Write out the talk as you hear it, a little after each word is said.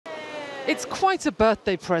It's quite a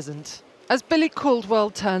birthday present. As Billy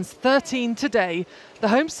Caldwell turns 13 today, the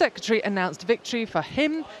Home Secretary announced victory for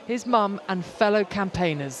him, his mum and fellow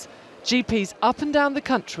campaigners. GPs up and down the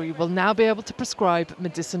country will now be able to prescribe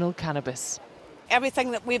medicinal cannabis.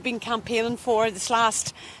 Everything that we've been campaigning for this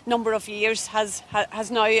last number of years has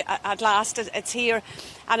now at last it's here,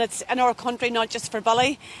 and it's in our country, not just for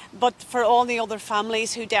Billy but for all the other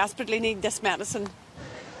families who desperately need this medicine.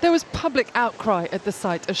 There was public outcry at the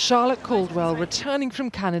sight of Charlotte Caldwell returning from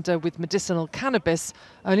Canada with medicinal cannabis,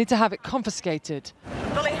 only to have it confiscated.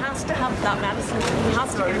 Billy has to have that medicine. He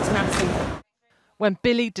has to get his medicine. When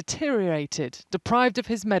Billy deteriorated, deprived of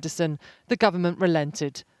his medicine, the government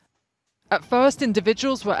relented. At first,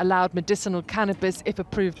 individuals were allowed medicinal cannabis if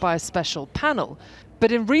approved by a special panel.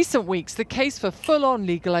 But in recent weeks, the case for full-on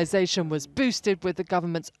legalisation was boosted with the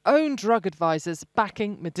government's own drug advisors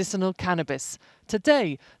backing medicinal cannabis.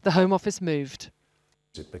 Today, the Home Office moved.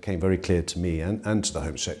 It became very clear to me and to the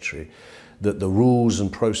Home Secretary that the rules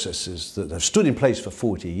and processes that have stood in place for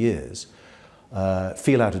 40 years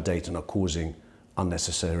feel out of date and are causing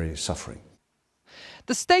unnecessary suffering.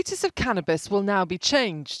 The status of cannabis will now be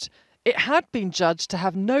changed. It had been judged to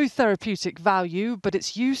have no therapeutic value, but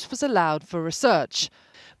its use was allowed for research.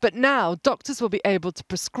 But now doctors will be able to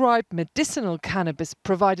prescribe medicinal cannabis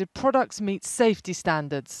provided products meet safety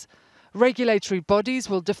standards. Regulatory bodies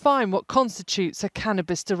will define what constitutes a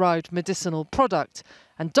cannabis-derived medicinal product,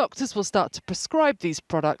 and doctors will start to prescribe these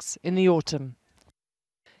products in the autumn.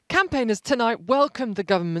 Campaigners tonight welcomed the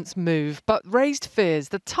government's move, but raised fears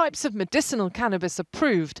the types of medicinal cannabis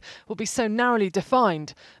approved will be so narrowly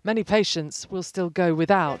defined, many patients will still go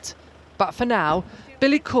without. But for now,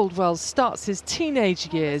 Billy Caldwell starts his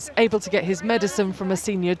teenage years able to get his medicine from a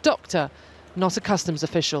senior doctor, not a customs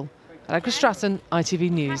official. Allegra Stratton,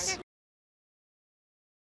 ITV News.